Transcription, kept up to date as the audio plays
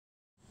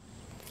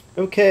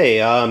Okay,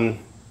 a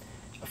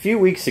few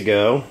weeks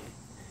ago,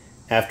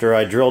 after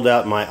I drilled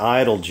out my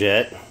idle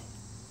jet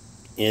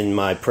in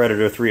my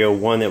Predator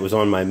 301 that was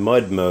on my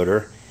mud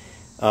motor,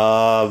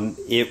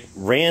 it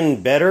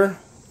ran better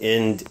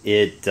and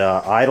it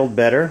idled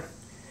better,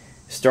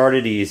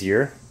 started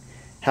easier.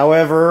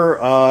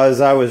 However, as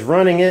I was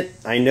running it,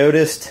 I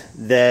noticed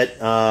that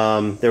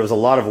there was a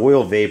lot of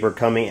oil vapor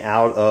coming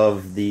out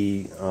of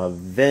the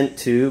vent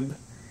tube,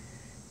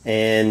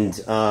 and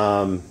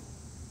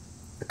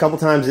a couple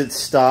times it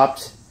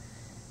stopped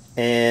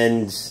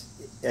and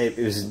it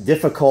was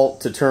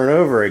difficult to turn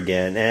over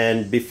again.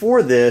 And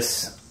before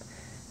this,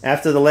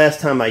 after the last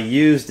time I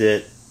used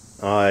it,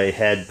 I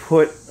had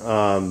put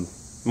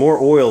more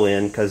oil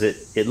in because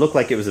it looked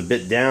like it was a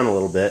bit down a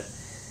little bit.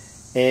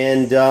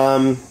 And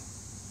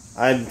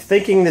I'm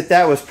thinking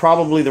that was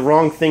probably the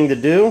wrong thing to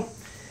do.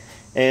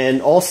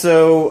 And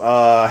also,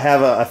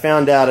 I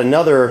found out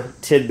another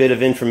tidbit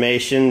of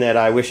information that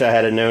I wish I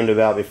had known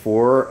about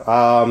before.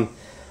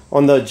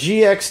 On the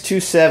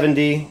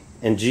GX270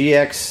 and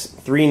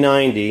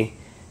GX390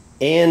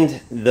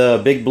 and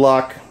the big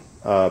block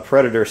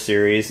Predator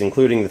series,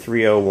 including the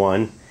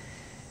 301,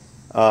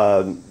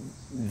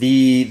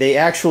 they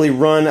actually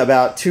run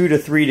about 2 to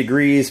 3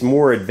 degrees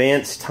more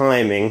advanced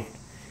timing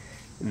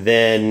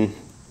than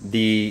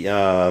the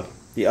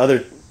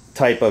other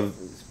type of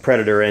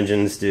Predator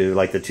engines do,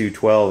 like the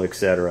 212,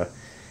 etc.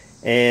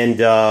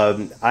 And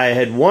I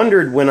had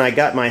wondered when I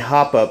got my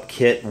hop-up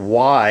kit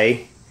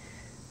why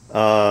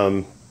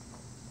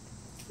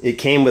it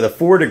came with a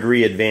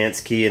 4-degree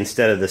advance key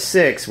instead of the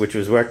 6, which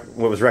was what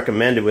was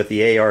recommended with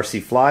the ARC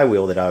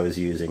flywheel that I was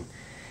using.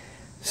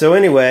 So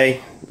anyway,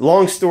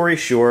 long story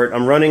short,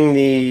 I'm running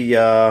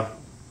the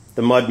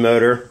mud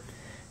motor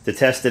to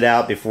test it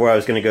out before I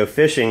was going to go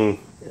fishing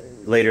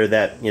later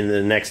in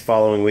the next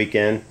following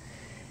weekend,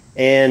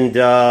 and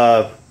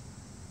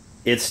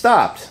it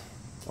stopped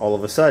all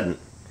of a sudden,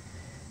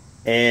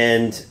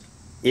 and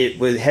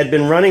it had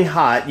been running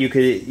hot. You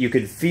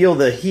could feel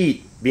the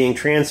heat being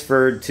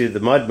transferred to the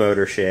mud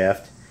motor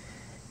shaft,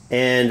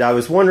 and I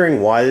was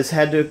wondering why this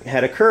had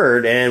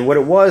occurred. And what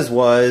it was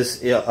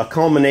a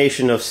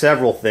culmination of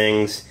several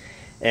things.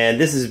 And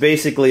this is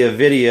basically a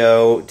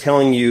video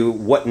telling you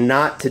what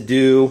not to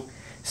do,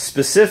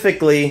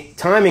 specifically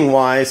timing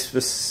wise,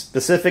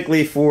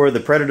 specifically for the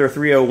Predator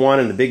 301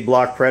 and the big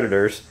block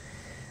Predators,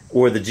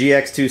 or the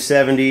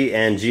GX270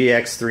 and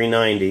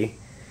GX390.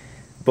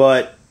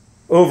 But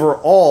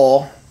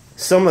overall,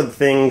 some of the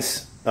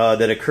things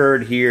that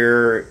occurred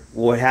here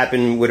would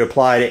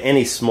apply to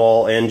any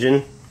small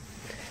engine.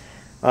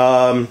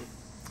 In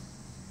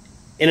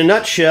a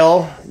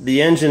nutshell,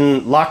 the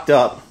engine locked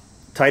up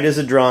tight as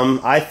a drum.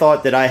 I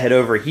thought that I had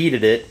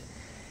overheated it,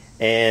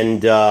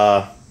 and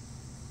I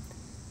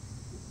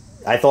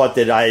thought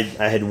that I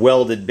had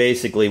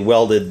basically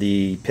welded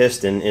the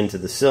piston into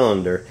the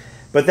cylinder,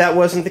 but that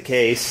wasn't the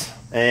case.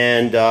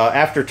 And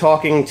after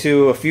talking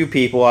to a few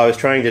people, I was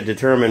trying to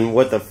determine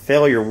what the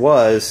failure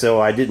was so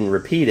I didn't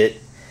repeat it.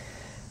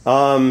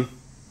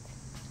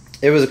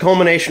 It was a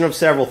culmination of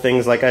several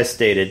things, like I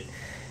stated.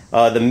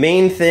 The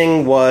main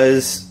thing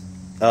was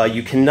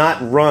you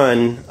cannot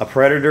run a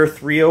Predator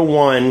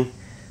 301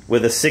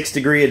 with a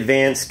 6-degree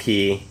advance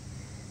key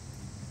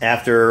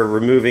after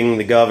removing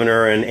the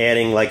governor and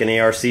adding like an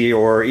ARC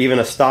or even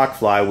a stock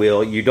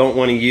flywheel. You don't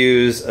want to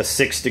use a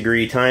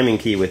 6-degree timing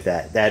key with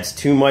that. That's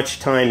too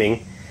much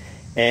timing.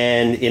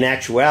 And in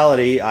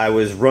actuality, I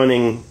was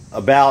running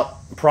about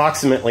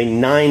approximately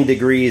 9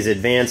 degrees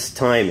advanced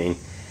timing.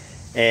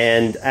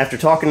 And after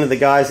talking to the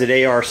guys at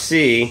ARC,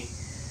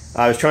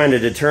 I was trying to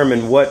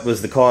determine what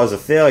was the cause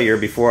of failure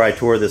before I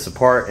tore this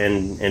apart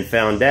and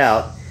found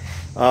out.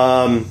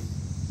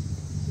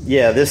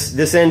 Yeah,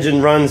 this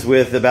engine runs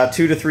with about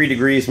 2 to 3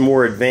 degrees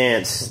more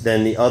advanced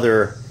than the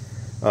other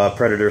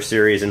Predator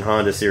series and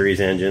Honda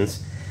series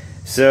engines.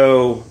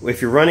 So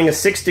if you're running a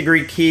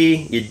 6-degree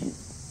key,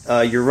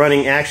 you're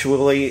running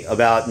actually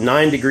about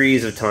 9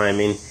 degrees of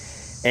timing,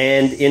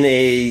 and in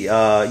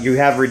you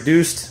have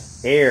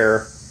reduced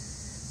air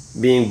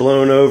being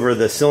blown over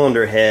the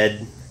cylinder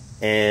head,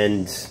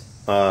 and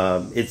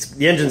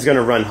the engine's going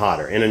to run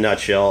hotter. In a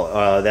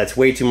nutshell, that's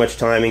way too much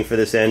timing for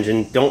this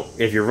engine.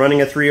 If you're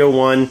running a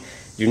 301,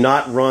 do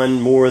not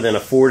run more than a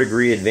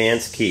 4-degree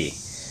advance key.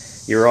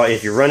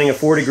 If you're running a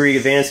 4-degree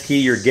advance key,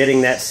 you're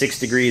getting that 6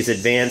 degrees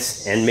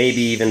advance and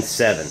maybe even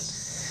 7.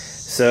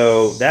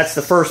 So that's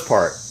the first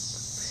part.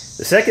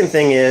 The second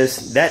thing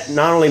is that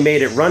not only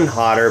made it run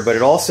hotter, but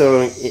it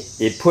also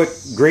put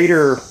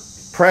greater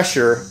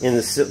pressure in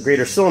the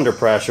greater cylinder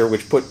pressure,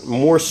 which put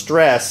more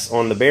stress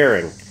on the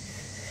bearing,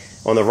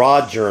 on the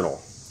rod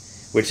journal,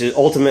 which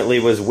ultimately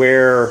was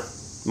where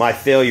my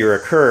failure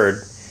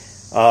occurred.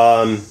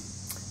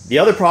 The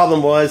other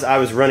problem was I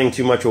was running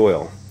too much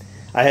oil.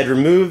 I had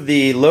removed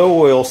the low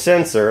oil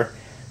sensor,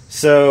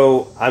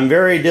 so I'm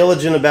very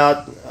diligent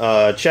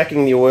about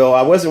checking the oil.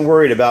 I wasn't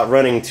worried about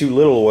running too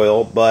little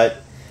oil, but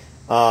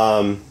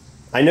I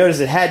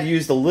noticed it had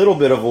used a little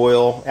bit of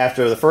oil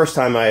after the first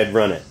time I had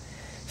run it.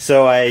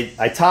 So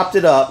I topped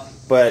it up,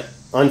 but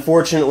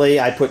unfortunately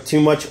I put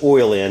too much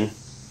oil in,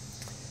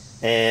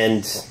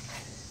 and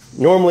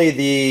normally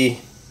the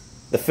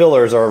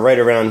fillers are right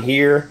around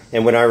here,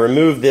 and when I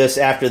removed this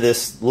after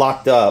this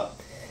locked up,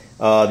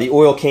 the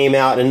oil came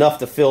out enough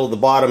to fill the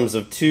bottoms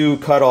of two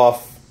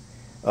cut-off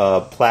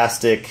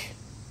plastic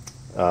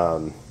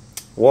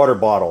water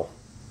bottle.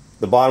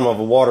 The bottom of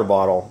a water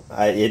bottle,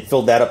 it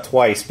filled that up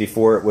twice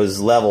before it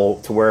was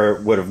level to where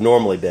it would have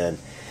normally been.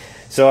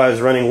 So I was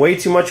running way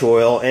too much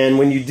oil, and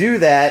when you do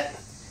that,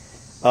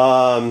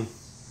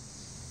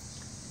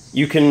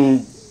 you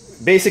can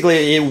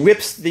basically, it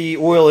whips the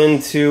oil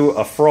into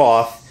a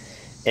froth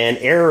and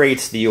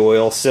aerates the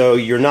oil, so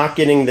you're not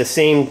getting the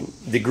same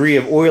degree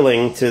of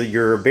oiling to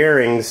your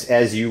bearings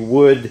as you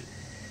would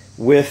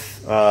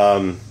with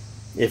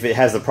if it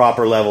has the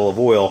proper level of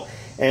oil.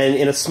 And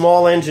in a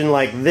small engine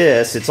like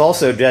this, it's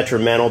also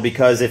detrimental,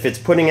 because if it's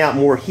putting out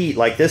more heat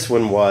like this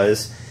one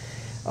was,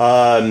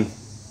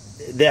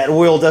 that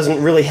oil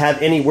doesn't really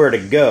have anywhere to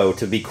go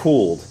to be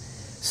cooled.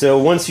 So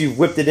once you've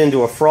whipped it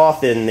into a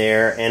froth in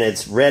there and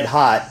it's red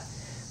hot,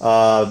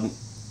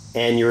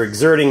 and you're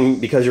exerting,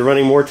 because you're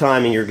running more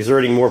time and you're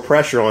exerting more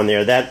pressure on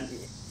there, that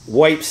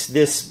wipes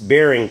this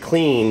bearing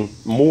clean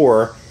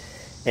more,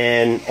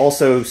 and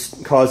also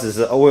causes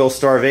the oil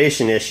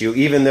starvation issue.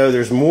 Even though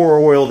there's more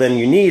oil than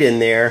you need in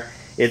there,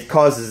 it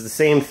causes the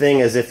same thing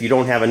as if you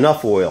don't have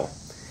enough oil.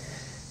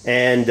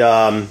 And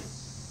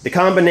the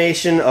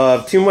combination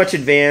of too much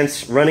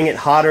advance, running it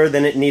hotter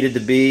than it needed to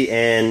be,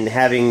 and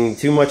having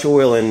too much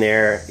oil in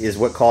there is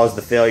what caused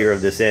the failure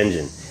of this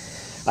engine.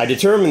 I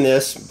determined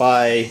this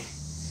by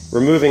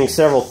removing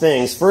several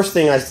things. First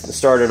thing I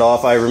started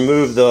off, I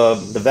removed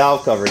the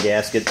valve cover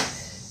gasket,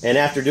 and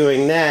after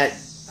doing that,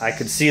 I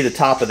could see the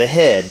top of the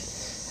head.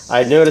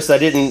 I noticed I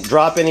didn't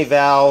drop any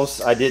valves.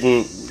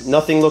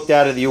 Nothing looked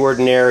out of the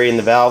ordinary in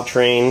the valve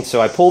train, so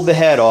I pulled the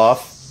head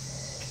off,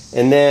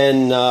 and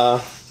then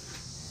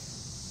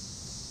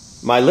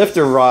my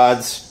lifter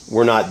rods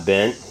were not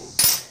bent.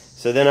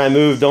 So then I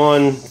moved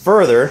on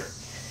further,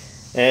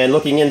 and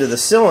looking into the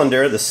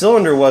cylinder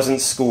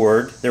wasn't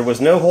scored. There was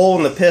no hole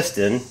in the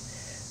piston,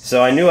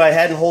 so I knew I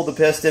hadn't holed the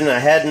piston and I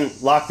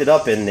hadn't locked it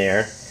up in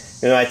there.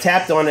 I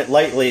tapped on it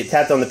lightly,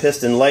 tapped on the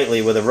piston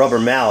lightly with a rubber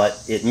mallet.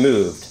 It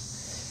moved.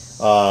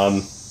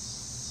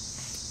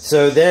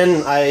 So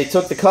then I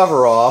took the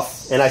cover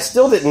off, and I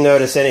still didn't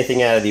notice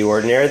anything out of the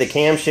ordinary. The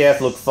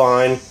camshaft looked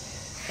fine.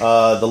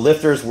 The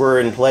lifters were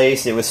in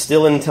place. It was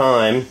still in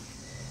time,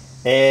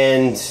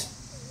 and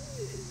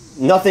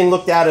nothing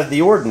looked out of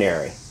the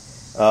ordinary.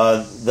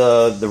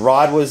 The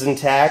rod was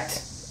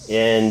intact,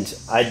 and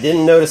I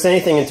didn't notice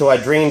anything until I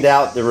drained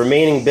out the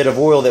remaining bit of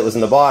oil that was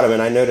in the bottom,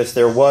 and I noticed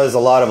there was a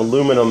lot of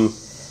aluminum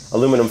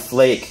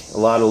flake, a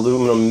lot of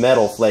aluminum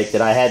metal flake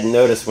that I hadn't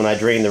noticed when I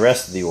drained the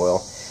rest of the oil.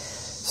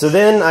 So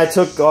then I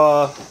took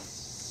the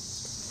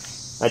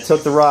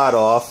rod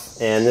off,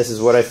 and this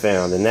is what I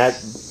found. And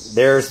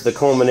there's the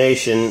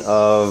culmination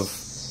of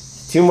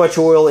too much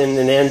oil in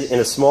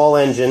a small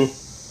engine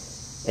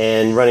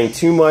and running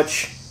too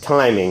much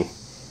timing.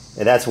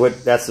 And that's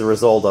the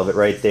result of it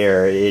right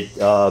there.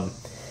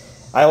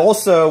 I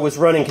also was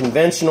running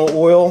conventional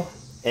oil,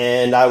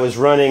 and I was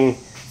running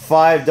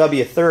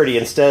 5W30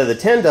 instead of the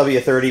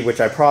 10W30, which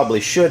I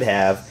probably should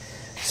have.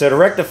 So to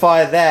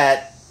rectify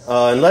that,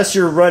 unless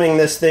you're running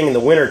this thing in the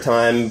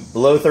wintertime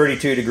below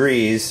 32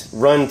 degrees,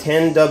 run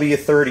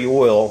 10W30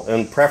 oil,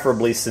 and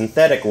preferably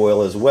synthetic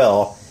oil as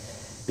well.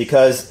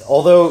 Because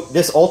although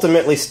this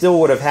ultimately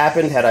still would have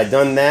happened had I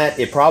done that,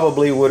 it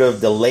probably would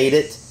have delayed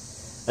it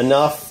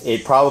enough.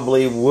 It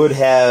probably would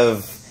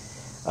have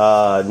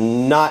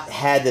not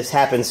had this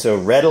happen so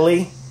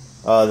readily.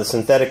 The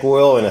synthetic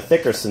oil, and a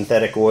thicker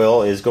synthetic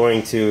oil, is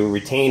going to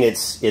retain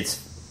its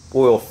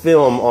oil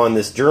film on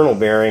this journal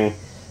bearing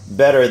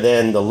better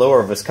than the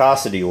lower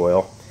viscosity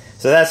oil.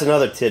 So that's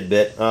another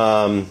tidbit.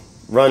 Run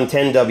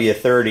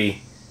 10W30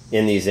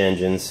 in these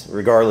engines,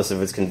 regardless if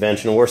it's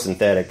conventional or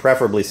synthetic,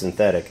 preferably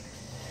synthetic.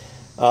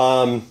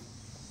 And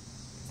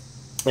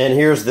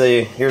here's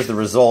the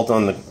result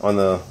on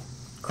the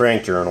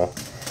crank journal.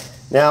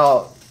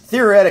 Now,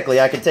 theoretically,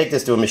 I could take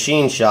this to a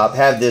machine shop,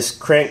 have this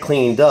crank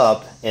cleaned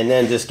up, and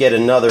then just get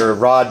another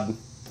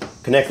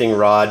connecting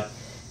rod,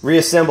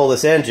 reassemble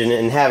this engine,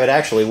 and have it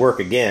actually work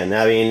again.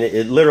 I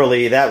mean,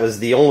 literally, that was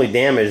the only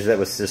damage that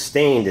was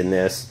sustained in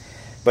this.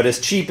 But as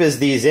cheap as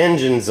these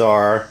engines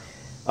are,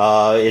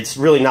 it's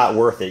really not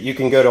worth it. You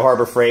can go to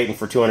Harbor Freight and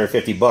for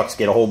 $250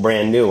 get a whole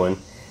brand new one.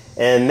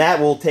 And that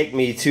will take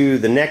me to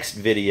the next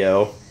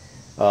video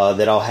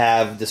that I'll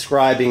have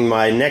describing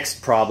my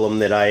next problem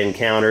that I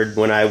encountered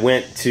when I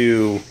went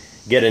to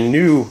get a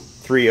new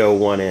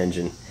 301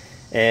 engine.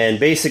 And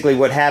basically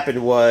what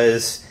happened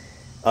was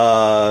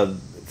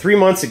 3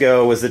 months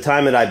ago was the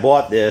time that I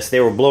bought this. They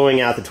were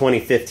blowing out the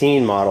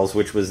 2015 models,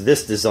 which was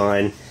this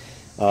design.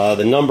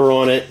 The number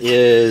on it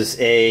is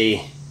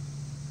a,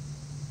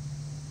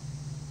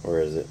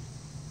 where is it?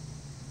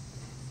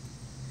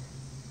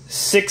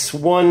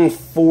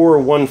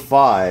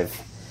 61415,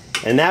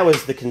 and that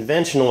was the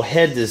conventional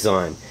head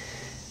design.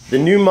 The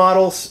new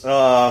models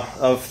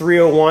of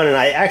 301, and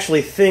I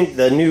actually think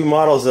the new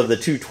models of the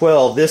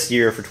 212 this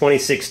year for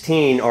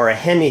 2016 are a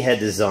Hemi head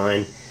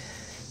design,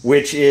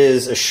 which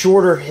is a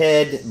shorter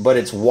head, but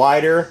it's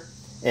wider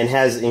and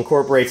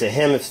incorporates a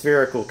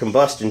hemispherical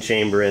combustion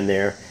chamber in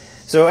there.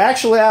 So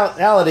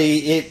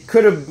actuality, it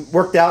could have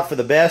worked out for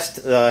the best.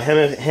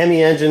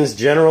 Hemi engines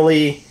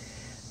generally,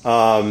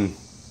 they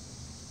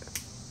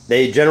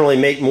generally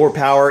make more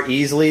power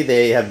easily.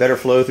 They have better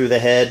flow through the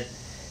head,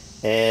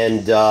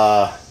 and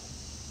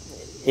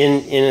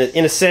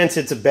in a sense,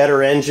 it's a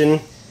better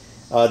engine.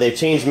 They've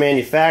changed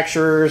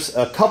manufacturers.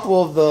 A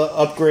couple of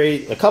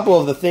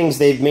the things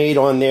they've made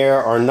on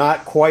there are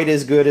not quite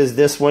as good as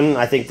this one.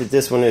 I think that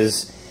this one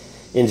is,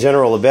 in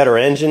general, a better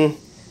engine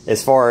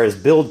as far as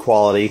build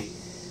quality.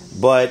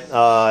 But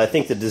I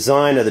think the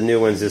design of the new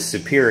ones is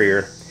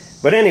superior.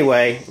 But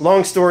anyway,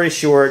 long story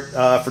short,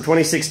 for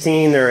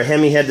 2016, they're a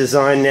Hemi head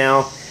design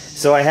now.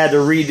 So I had to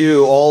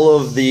redo all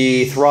of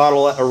the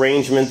throttle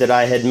arrangement that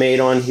I had made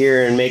on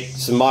here and make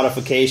some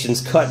modifications,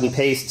 cut and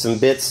paste some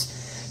bits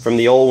from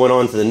the old one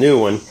onto the new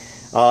one.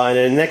 And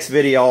in the next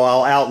video,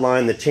 I'll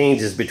outline the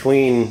changes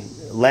between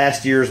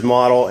last year's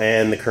model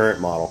and the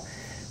current model.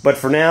 But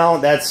for now,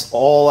 that's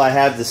all I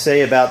have to say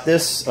about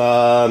this.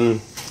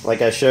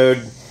 Like I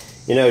showed,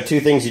 you know, two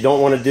things you don't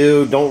want to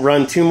do. Don't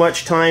run too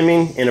much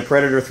timing in a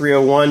Predator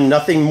 301.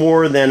 Nothing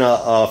more than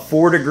a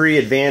 4-degree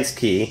advance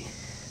key,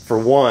 for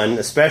one,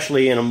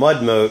 especially in a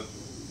mud boat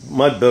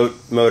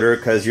motor,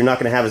 because you're not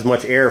going to have as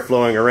much air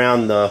flowing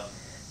around the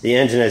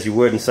engine as you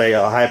would in, say,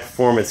 a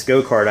high-performance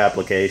go-kart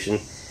application.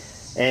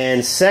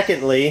 And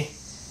secondly,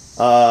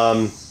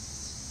 don't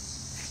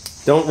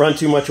run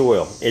too much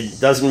oil.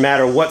 It doesn't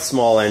matter what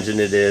small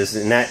engine it is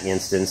in that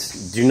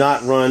instance. Do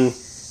not run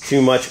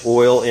too much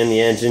oil in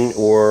the engine,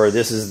 or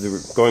this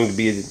is going to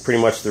be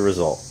pretty much the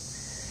result.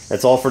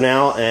 That's all for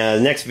now.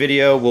 Next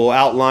video will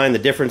outline the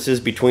differences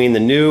between the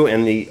new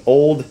and the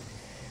old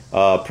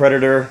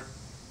Predator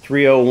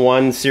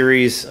 301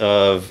 series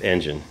of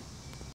engine.